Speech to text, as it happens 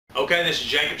Okay, this is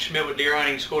Jacob Schmidt with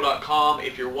DeerHuntingSchool.com.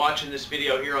 If you're watching this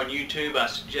video here on YouTube, I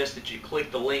suggest that you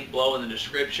click the link below in the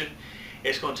description.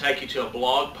 It's going to take you to a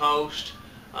blog post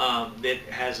that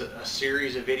has a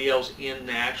series of videos in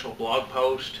the actual blog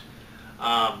post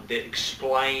that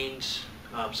explains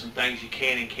some things you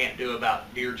can and can't do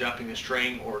about deer jumping the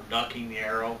string or ducking the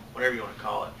arrow, whatever you want to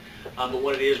call it. But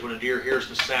what it is when a deer hears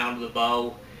the sound of the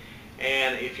bow.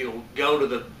 And if you'll go to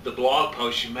the blog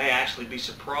post, you may actually be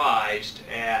surprised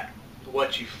at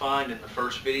what you find in the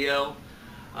first video.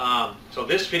 So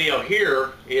this video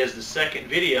here is the second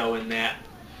video in that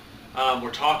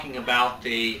we're talking about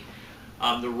the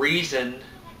reason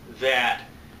that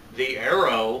the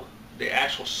arrow, the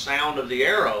actual sound of the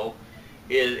arrow,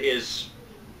 is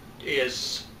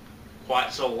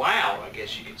quite so loud, I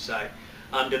guess you could say.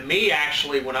 To me,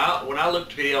 actually, when I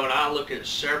looked at the video, and I looked at it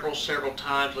several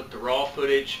times, looked at the raw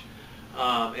footage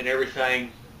and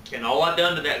everything, and all I've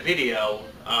done to that video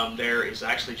there is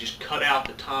actually just cut out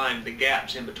the time, the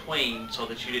gaps in between, so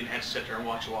that you didn't have to sit there and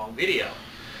watch a long video.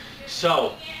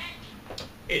 So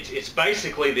it's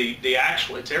basically the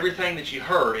actual, it's everything that you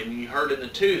heard, and you heard in the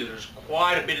two. There's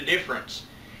quite a bit of difference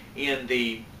in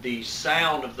the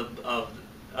sound of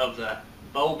the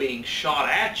bow being shot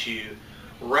at you,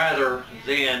 rather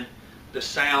than the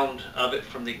sound of it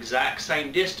from the exact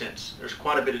same distance. There's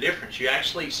quite a bit of difference. You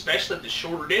actually, especially at the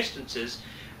shorter distances,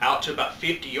 out to about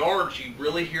 50 yards, you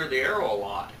really hear the arrow a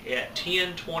lot. At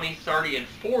 10, 20, 30, and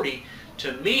 40,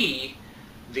 to me,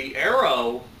 the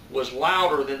arrow was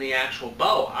louder than the actual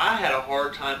bow. I had a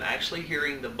hard time actually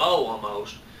hearing the bow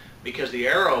almost, because the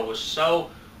arrow was so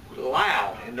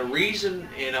loud. And the reason,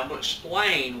 and I'm going to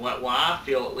explain why I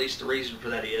feel at least the reason for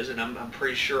that is, and I'm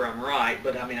pretty sure I'm right,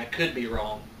 but I mean I could be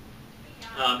wrong.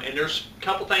 And there's a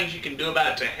couple things you can do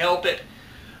about it to help it.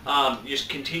 Just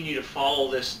continue to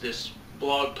follow this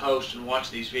blog post and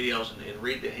watch these videos and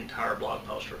read the entire blog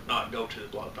post, or if not, go to the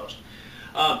blog post.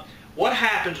 What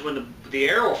happens when the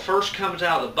arrow first comes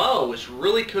out of the bow is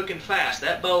really cooking fast.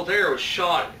 That bow there was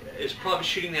shot, is probably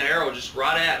shooting that arrow just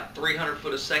right at 300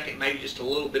 foot a second, maybe just a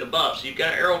little bit above. So you've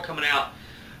got an arrow coming out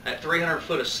at 300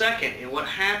 foot a second, and what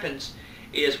happens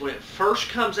is when it first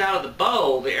comes out of the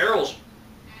bow, the arrow's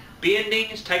bending,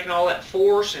 it's taking all that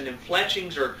force, and then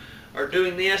fletchings are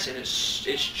doing this, and it's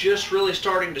just really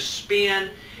starting to spin,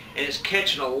 and it's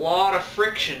catching a lot of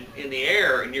friction in the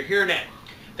air, and you're hearing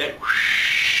that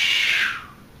whoosh.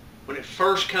 When it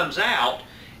first comes out,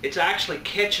 it's actually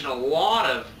catching a lot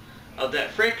of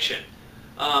that friction,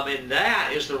 and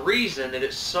that is the reason that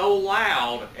it's so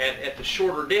loud at the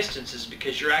shorter distances,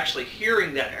 because you're actually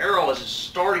hearing that arrow as it's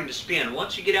starting to spin.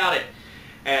 Once you get out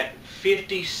at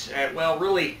 50, well,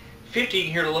 really 50 you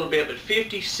can hear it a little bit, but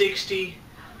 50, 60,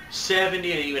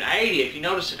 70, and even 80, if you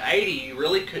notice at 80 you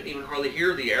really couldn't even hardly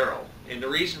hear the arrow. And the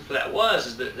reason for that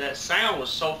is that sound was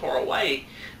so far away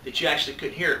that you actually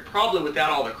couldn't hear it. Probably without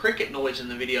all the cricket noise in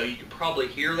the video, you could probably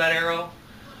hear that arrow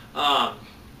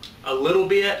a little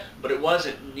bit, but it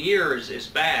wasn't near as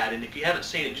bad. And if you haven't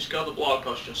seen it, just go to the blog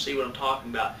post, you'll see what I'm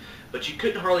talking about. But you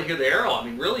couldn't hardly hear the arrow. I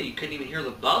mean, really, you couldn't even hear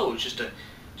the bow. It was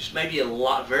just maybe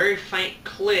a very faint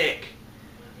click,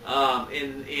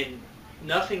 and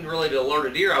nothing really to alert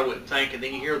a deer, I wouldn't think. And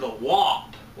then you hear the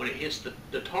whomp when it hits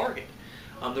the target.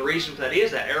 The reason for that is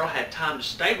that arrow had time to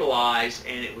stabilize,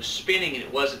 and it was spinning, and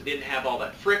it didn't have all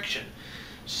that friction.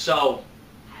 So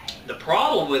the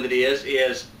problem with it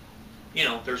is you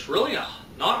know, there's really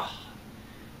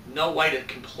no way to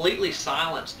completely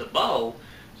silence the bow.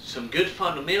 Some good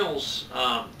fundamentals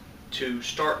to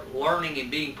start learning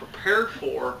and being prepared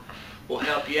for will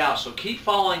help you out. So keep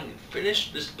following,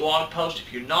 finish this blog post.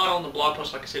 If you're not on the blog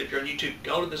post, like I said, if you're on YouTube,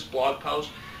 go to this blog post.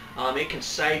 It can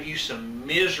save you some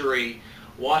misery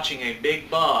watching a big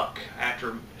buck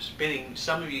after spending,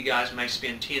 some of you guys may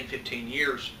spend 10, 15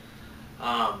 years,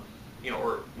 you know,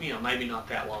 or maybe not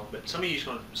that long, but some of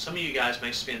you guys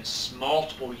may spend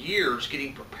multiple years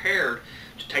getting prepared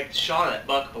to take the shot of that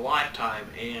buck of a lifetime,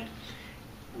 and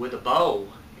with a bow.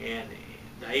 And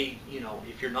they,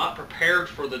 if you're not prepared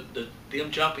for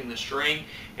them jumping the string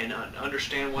and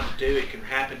understand what to do, it can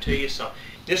happen to you. So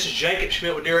this is Jacob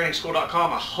Schmidt with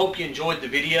DeerHuntingSchool.com. I hope you enjoyed the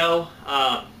video.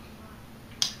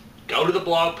 Go to the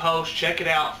blog post, check it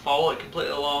out, follow it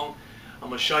completely along. I'm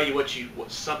going to show you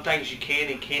some things you can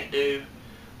and can't do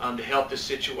to help this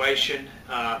situation.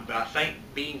 But I think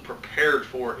being prepared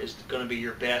for it is going to be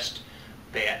your best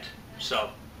bet. So,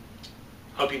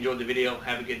 hope you enjoyed the video.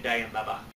 Have a good day, and bye-bye.